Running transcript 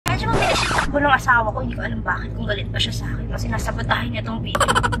takbo ng asawa ko, hindi ko alam bakit kung galit pa siya sa akin kasi nasabotahin niya tong video.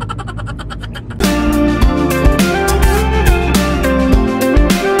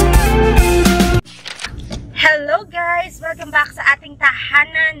 Hello guys! Welcome back sa ating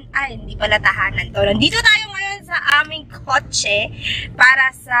tahanan. Ay, hindi pala tahanan to. Nandito tayo ngayon sa aming kotse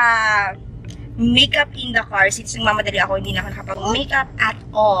para sa makeup in the car. Since nagmamadali ako, hindi na ako nakapag-makeup at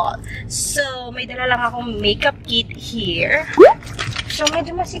all. So, may dala lang akong makeup kit here. So,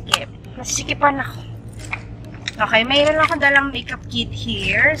 medyo masikip. Masisikipan ako. Okay, mayroon lang akong dalang makeup kit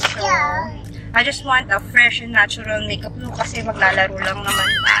here. So, I just want a fresh and natural makeup look kasi maglalaro lang naman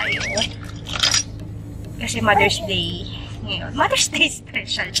tayo. Kasi Mother's Day ngayon. Mother's Day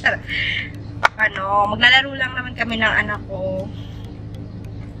special. Maglalaro lang naman kami ng anak ko.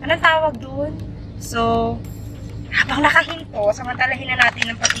 Anong tawag doon? So, habang nakahinto, samantalahin na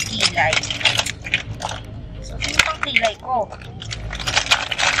natin ng patikilay. So, ito yung kilay ko.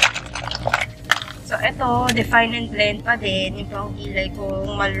 So, ito, define and blend pa din. Yung pang kilay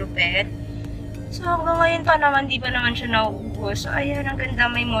kong malupit. So, hanggang ngayon pa naman, di ba naman siya nauubos. So, ayan, ang ganda.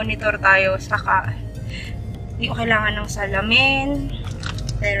 May monitor tayo. Saka, hindi ko kailangan ng salamin.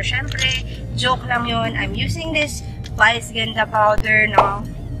 Pero, syempre, joke lang yun. I'm using this Vice Ganda powder, no?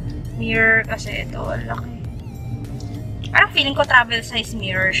 Mirror, kasi ito, laki. Parang feeling ko travel size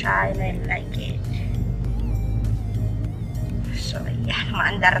mirror siya. And I like it. So, ayan.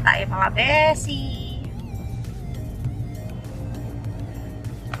 Maandar tayo, mga besi.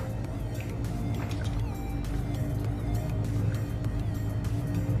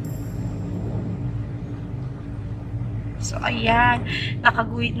 So, ayan.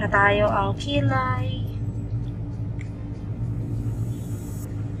 Nakaguhit na tayo ang kilay.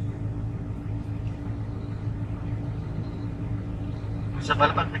 Sa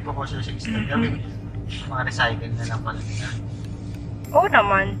pala pag nagpo-post sa Instagram, mga recycle na lang pala nila. Oo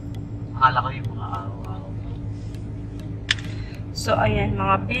naman. Akala ko yung mga araw-araw. So, ayan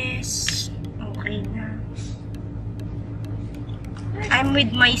mga bes. Okay na. I'm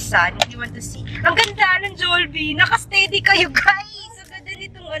with my son. If you want to see. Ang ganda ng JOBY. Naka-steady kayo, guys. Ang ganda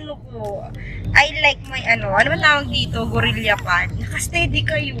nitong ano ko. I like my ano ba tawag dito? Gorilla pad. Naka-steady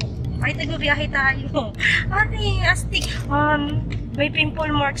kayo. Ay, nagbibiyahe tayo. Ate, astig. May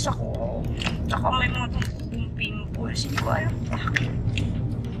pimple marks ako. Tsaka may mga tungkong pimples. Hindi ko alam bakit.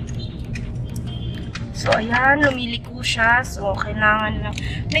 So, ayan. Lumiliko siya. So, kailangan lang.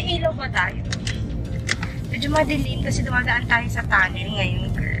 May ilaw ba tayo? Medyo madilim kasi dumadaan tayo sa tunnel ngayon,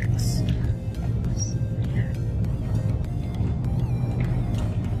 girls.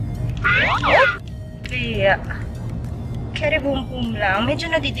 Kaya, kere boom lang. Medyo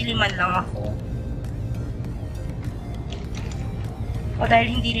nadidiliman lang ako. O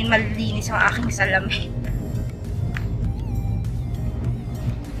dahil hindi rin malinis ang aking salamin.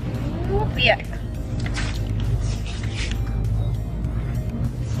 Kaya,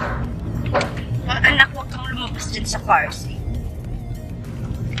 mga anak, huwag kang lumabas dyan sa car seat.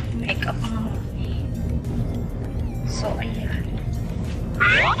 Makeup mo. So, ayan.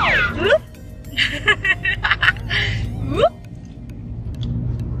 Whoop! Whoop!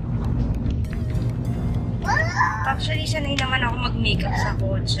 Actually, sanay naman ako mag-makeup sa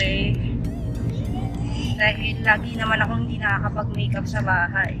kotse. Dahil lagi naman ako hindi nakakapag-makeup sa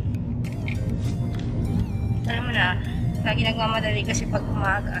bahay. Alam mo na, lagi nagmamadali kasi pag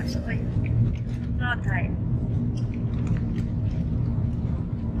umaga. So, no time.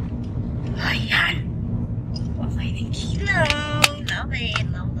 Ayan. Okay, thank you. Love it.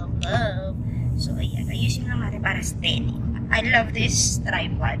 Love. So, ayan. Ayusin lang natin para steady. I love this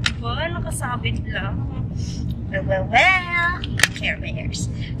tripod. Diba? Nakasabit lang. Well. Care bears.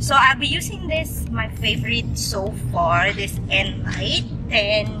 So, I'll be using this, my favorite so far, this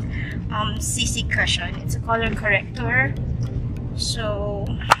Nlighten CC cushion. It's a color corrector. So,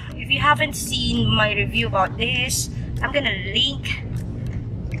 if you haven't seen my review about this, I'm gonna link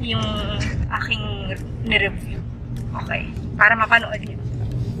yung aking ni-review. Okay? Para mapanood nyo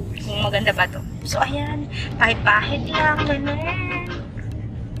kung maganda ba to. So, ayan. Pahid-pahid lang naman.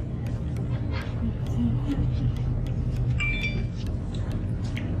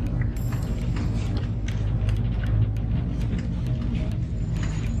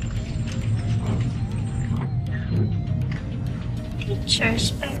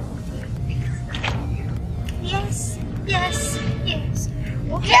 Teachers. Yes.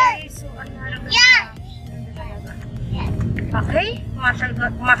 Okay. So, ano okay?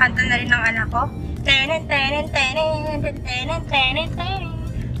 Kumakanta na rin ng anak ko. Tenen.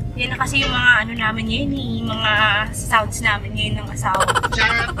 Yan na kasi yung mga ano namin yun mga sounds namin yun ng asawa.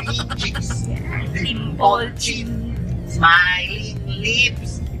 Jumping cheeks. Dimple chin. Smiling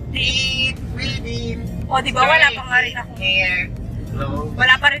lips. Deep within. O, di ba? Wala pa nga rin ako. Hair. Glow.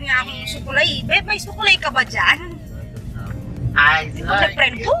 Wala pa rin nga akong sukulay. Be, may sukulay ka ba dyan? Eyes Pag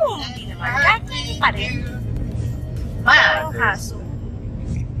nag-friend ko, hindi naman. Dati pa rin. Pero kaso.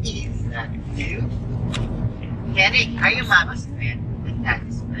 Is that you? Kenny, are you mama's friend? And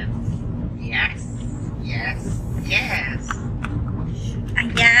daddy's friend? Yes. Yes. Yes.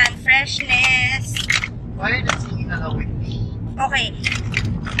 Ayan, freshness. Why are you not singing along with me? Okay.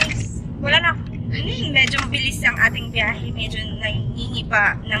 Wala na. Medyo mabilis ang ating biyahe. Medyo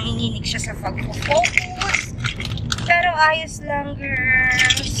nanginginig siya sa pag-focus. Pero ayos lang,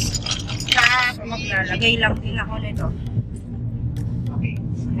 girls. So, maglalagay lang din ako nito. Okay.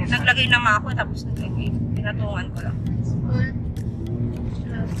 Naglagay naman ako, tapos naglagay. Pinatungan ko lang.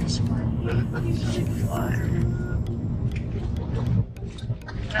 Love this one.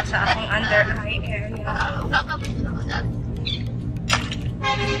 Nasa akong under eye area.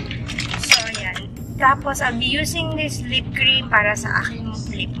 So, ayan. Tapos, I'll be using this lip cream para sa aking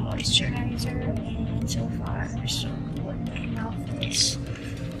lip moisturizer. And so far, so good. I love this.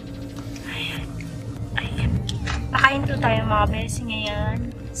 Ayan. Ayan. Pakain to tayo mga besi ngayon.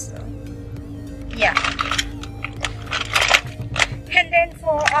 So, yeah. And then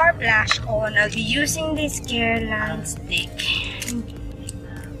for our blush on, I'll be using this Careline stick.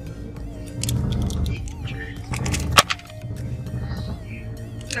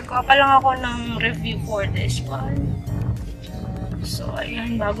 Nagkuha pa lang ako ng review for this one. So,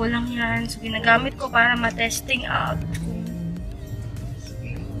 ayan, bago lang yan. So, ginagamit ko para ma-testing out.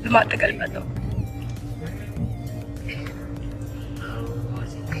 Lumatagal ba to?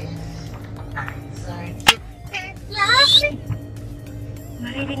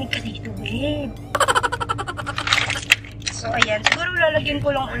 Maririnig ka dito, babe. So, ayan. Siguro lalagyan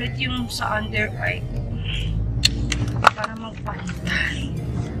ko lang ulit yung sa under eye ko. Para magpantay.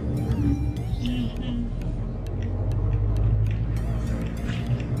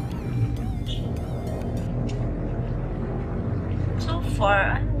 So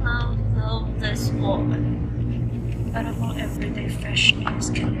far, I love this one. Para pang everyday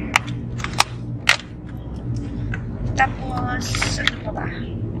freshness. Tapos, ano pa ba?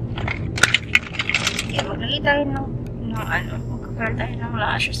 Okay, maglagay tayo ng ano, magkakaroon tayo ng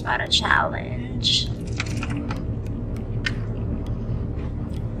lashes para challenge.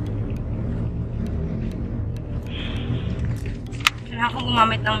 Kailangan kong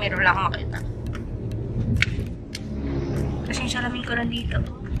gumamit ng mirror lang makita. Kasi yung salamin ko nandito.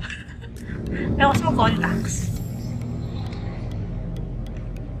 May ako sa mga contacts.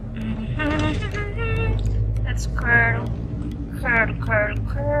 Let's curl. Curl, curl,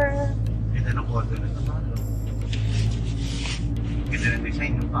 curl. Ganda ng color na naman. Ganda ng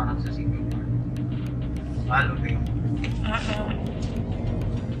design yung parang sa signature. Halo rin.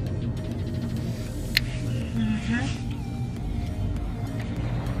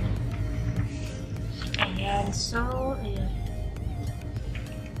 Ayan, so, ayan.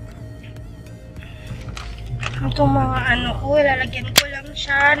 Itong mga ano ko, lalagyan ko lang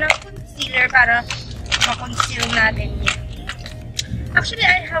siya ng concealer para ma-conceal natin yan. Actually,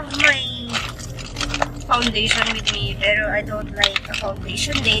 I have my foundation with me, pero I don't like a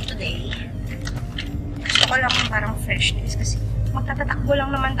foundation day to day. Gusto ko lang parang freshness kasi magtatatakbo lang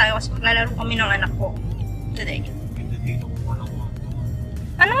naman tayo kasi maglalaro kami ng anak ko today.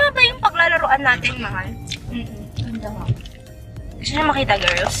 Ano nga ba yung paglalaroan natin, mahal? Ganda nga. Gusto niyo makita,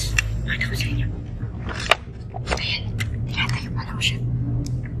 girls? Makita ko sa inyo. Ayan. Tinatayo pa lang siya.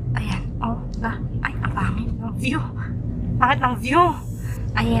 Ayan. Oh, ba? Ay, ang pangit ng view. Pangit ng view.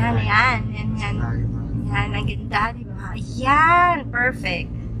 Ayan, ayan. Ayan, ayan. Ang ganda, diba? Ayan. Perfect.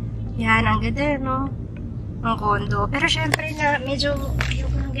 Ayan, ang ganda, no? Ang kondo. Pero syempre na, medyo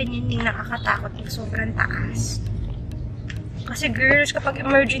yung ganyan yung nakakatakot ng sobrang taas. Kasi girls, kapag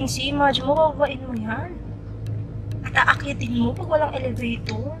emergency, imagine mo, babain mo yan. At aakitin mo pag walang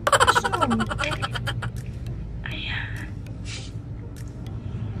elevator. Sumante. Ayan.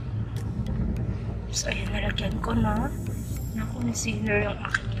 So, ayan, nalagyan ko na concealer yung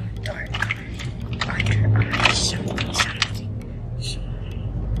aking dark under eyes. Something. So,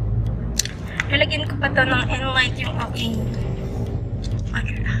 nalagyan ko pa ito ng Nlighten yung aking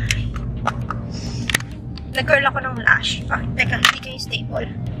under eye. Nag-curl ako ng lash. Ah, teka, hindi kayo stable.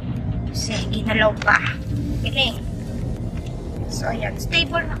 Kasi ginalaw pa. Galing. So, ayan.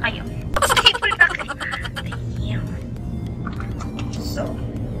 Stable na kayo. Stable na kayo. Ayan. So,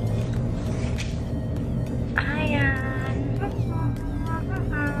 ayan.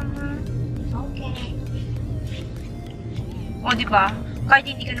 Okay. O, diba? Kahit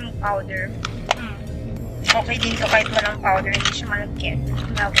hindi ka na mag-powder. Okay din to kahit walang powder. Hindi siya malagkit.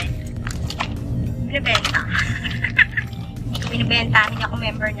 Love it. Binibenta. Hindi ko binibenta. Hindi ako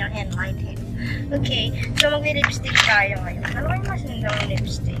member ng Nlighten. Okay. So, mag-lipstick tayo ngayon. Ano kayo mas nandang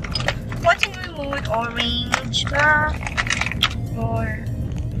lipstick? What's in your mood? Orange ba? Or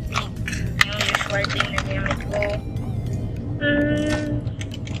pink? Yung usual thing na gamit ko.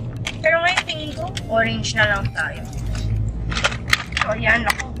 Pero ngayon tingin ko, orange na lang tayo. So, yan.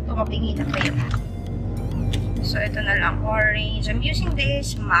 Ako, tumapingi na kayo. So, ito na lang. Orange. I'm using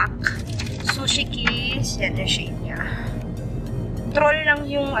this MAC Sushi Kiss. Yan yung shade niya. Troll lang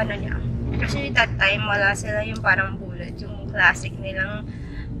yung ano niya. Kasi that time, wala sila yung parang bullet. Yung classic nilang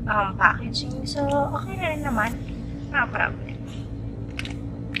packaging. So, okay na rin naman. No problem.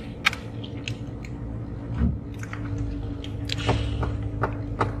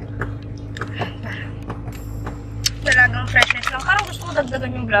 Talagang freshness lang. Parang gusto ko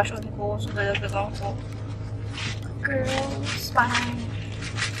dagdagan yung blush on ko. So, dagdagan ko. Girls, parang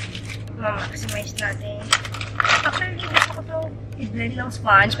ma-maximize natin. Actually, gusto ko to i-blend ng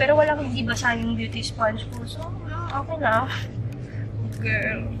sponge. Pero walang hindi basa yung beauty sponge ko. So, okay na.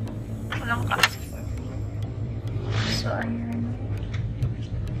 Girl, walang kasi for me. So, ayan.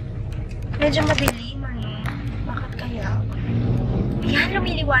 Medyo madilim, ano? Bakit kaya? Yan,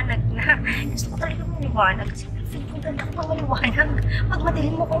 lumiliwanag na. Gusto ko talaga lumiliwanag. Kasi feel ko ganda ko pang maliwanag. Pag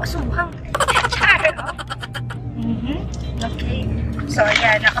madilim mo kong asubang. Charot! Okay. So,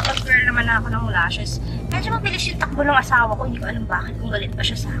 ayan. Nakapag-curl naman na ako ng lashes. Medyo mabilis yung takbo ng asawa ko. Hindi ko alam bakit kung galit pa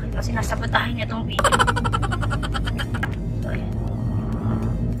siya sa akin. Kasi nasabotahin niya itong video. So, ayan.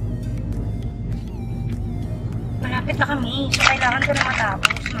 Malapit na kami. So, kailangan ko na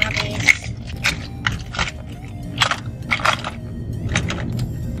matapos, mga bes.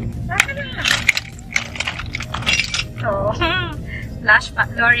 So,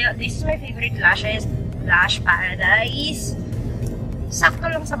 L'Oreal. This is my favorite lashes. Lash Paradise. Sakto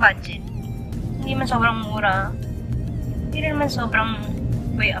lang sa budget. Hindi man sobrang mura. Hindi rin man sobrang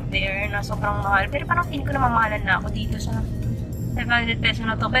way up there na sobrang mahal. Pero parang feeling ko na mamahalan na ako dito sa 500 peso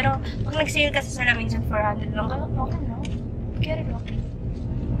na to. Pero pag nag-sale kasi sila minsan 400 lang. Kaya okay na. Carry okay.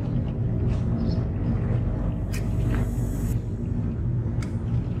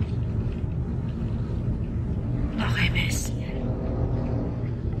 Okay, best.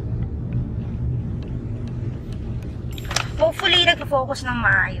 Hopefully, nag-focus ng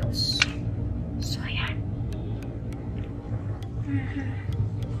maayos. So, ayan.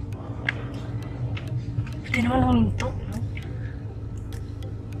 Ito naman huminto, no?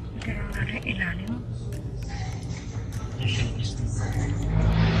 Ito naman na rin ilalim.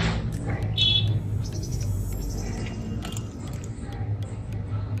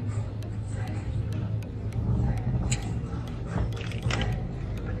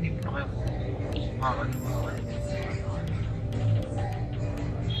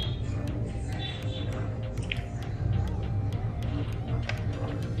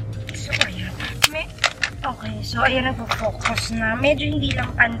 Okay, so ayan, nagpo-focus na. Medyo hindi lang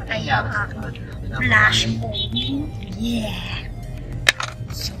pantay ang aking flash phone. Yeah!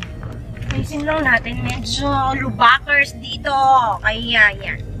 So, ayusin lang natin. Medyo lubakers dito. Kaya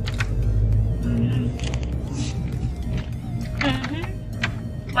yan.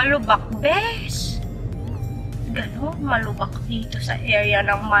 Malubak, bes. Ganon, malubak dito sa area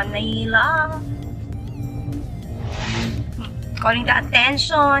ng Manila. Calling the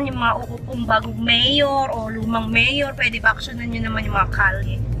attention, yung mga ukupong bagong mayor o lumang mayor, pwede ba aksyonan nyo naman yung mga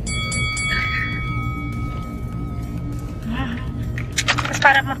kalye. Tapos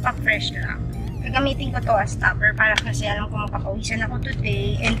para mapag-fresh lang. Gagamitin ko to as topper para kasi alam ko mapakawisan ako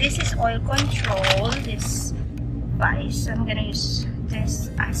today. And this is oil control, this vice. I'm gonna use this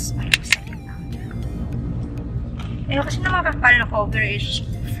as para setting powder. Pero kasi naman kakapal na cover is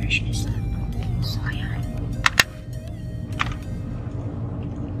freshness lang. So, ayan.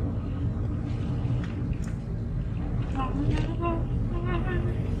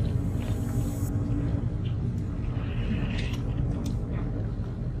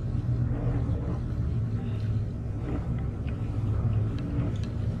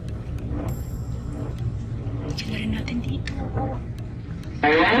 Tignan natin dito.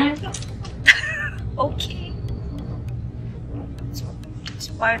 Okay. It's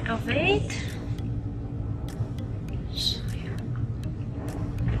part of it. So, yeah.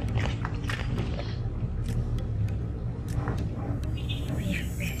 Ayan,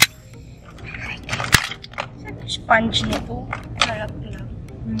 like it. Saan sponge nito? Harap lang.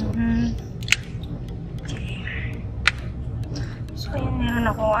 Okay. So, ayan, meron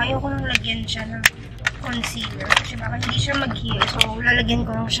ako. Ayaw ko nang lagyan siya ng concealer kasi baka hindi siya mag-heal. So, lalagyan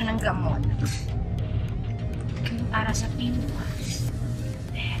ko lang siya ng gamot. para sa pimples.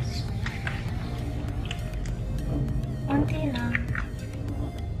 Yes. Unti lang.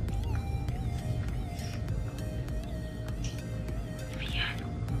 Ayan.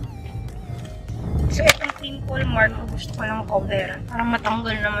 So, itong pimple mark ko gusto ko lang coveran. Parang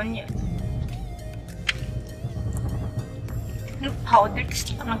matanggal naman yan. Yung powder,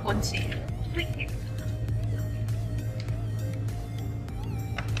 gusto ko ng concealer. Wait.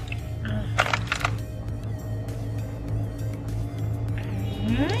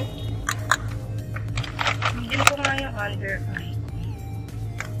 Bigyan ko nga yung under eye.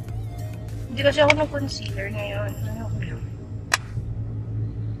 Hindi kasi ako ng-concealer ngayon. Ano ko lang.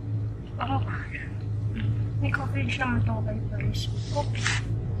 Parang kaya. May coverage naman ito kay Paris. Okay.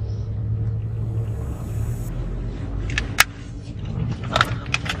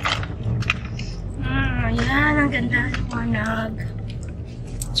 Ayan. Ang ganda. Liwanag.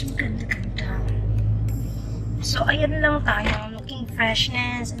 Ang ganda-ganda. So, ayan lang tayo. Looking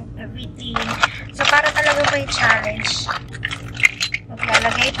freshness and everything. So, para talaga may challenge.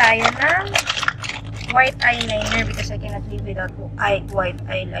 Maglalagay tayo ng white eyeliner because I cannot live without white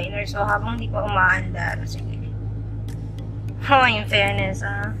eyeliner. So, habang di pa umaandar. Sige. Oh, in fairness,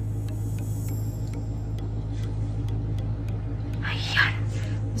 ah. Ayan.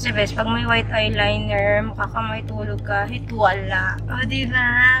 Kasi best, pag may white eyeliner, makakamay tulog kahit wala. O,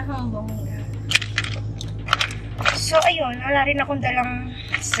 diba? Ang bongga. So, ayun. Wala rin akong dalang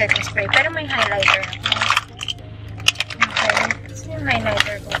setting spray. Pero may highlighter ako. Okay. Kasi yung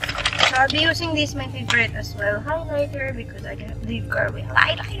highlighter ko. So, I'll be using this, my favorite as well. Highlighter because I cannot leave car with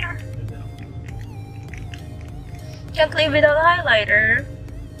highlighter. Can't live without a highlighter.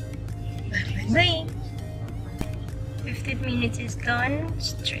 Bye. 15 minutes is done.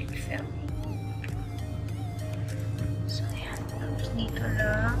 Straight filming. So, ayan. Tapos dito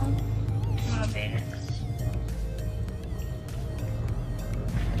lang. Mga beres.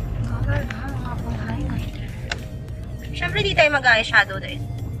 Gawal na. Mga pong highlighter. Siyempre, di tayo mag-eyeshadow din.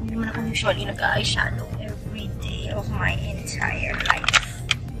 Hindi naman ako usually nag-eyeshadow every day of my entire life.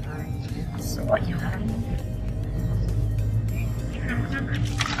 So, ayan.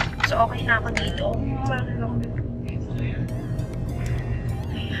 So, okay na ako dito.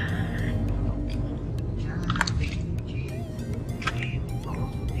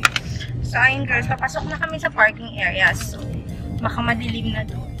 So, ayun girls, papasok na kami sa parking area. So, makamadilim na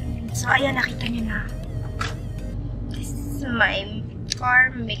doon. So, ayan, nakita nyo na. This is my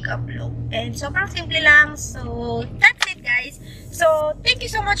car makeup look. And sobrang simple lang. So, that's it guys. So, thank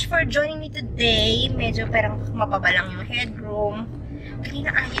you so much for joining me today. Medyo parang mababa lang yung headroom.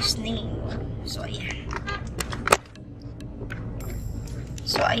 Kanina ayos na yun. So, ayan.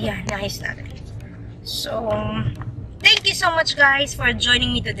 So, ayan. Nice natin. So, thank you so much guys for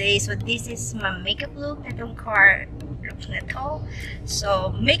joining me today. So, this is my makeup look na itong car look na to.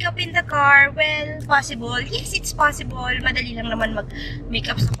 So, makeup in the car, well, possible. Yes, it's possible. Madali lang naman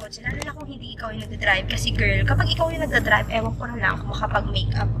mag-makeup sa kotse. Lalo na kung hindi ikaw yung nagdadrive. Kasi girl, kapag ikaw yung nagdadrive, ewan ko na lang kung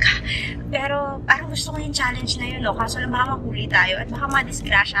makapag-makeup ka. Pero, parang gusto ko yung challenge na yun, no? Kaso lang baka mahuli tayo at baka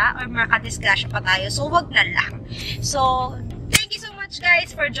madisgrasya or makadisgrasya pa tayo. So, wag na lang. So, thank you so much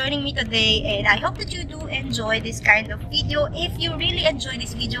guys for joining me today, and I hope that you do enjoy this kind of video. If you really enjoy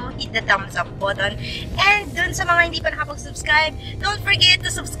this video, hit the thumbs up button, and dun sa mga hindi pa nakapag-subscribe, don't forget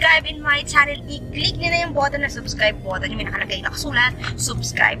to subscribe in my channel. I-click nyo na yung button na subscribe button, yung may nakalagay nakasulat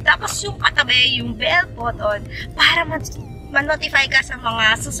subscribe, tapos yung katabi yung bell button para ma-notify ka sa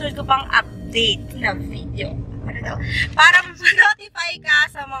mga susunod ko pang update na video. Para ma-notify ka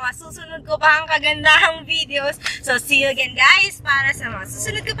sa mga susunod ko pang kagandahang videos. So, see you again guys para sa mga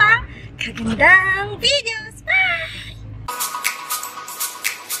susunod ko pang kagandahang videos.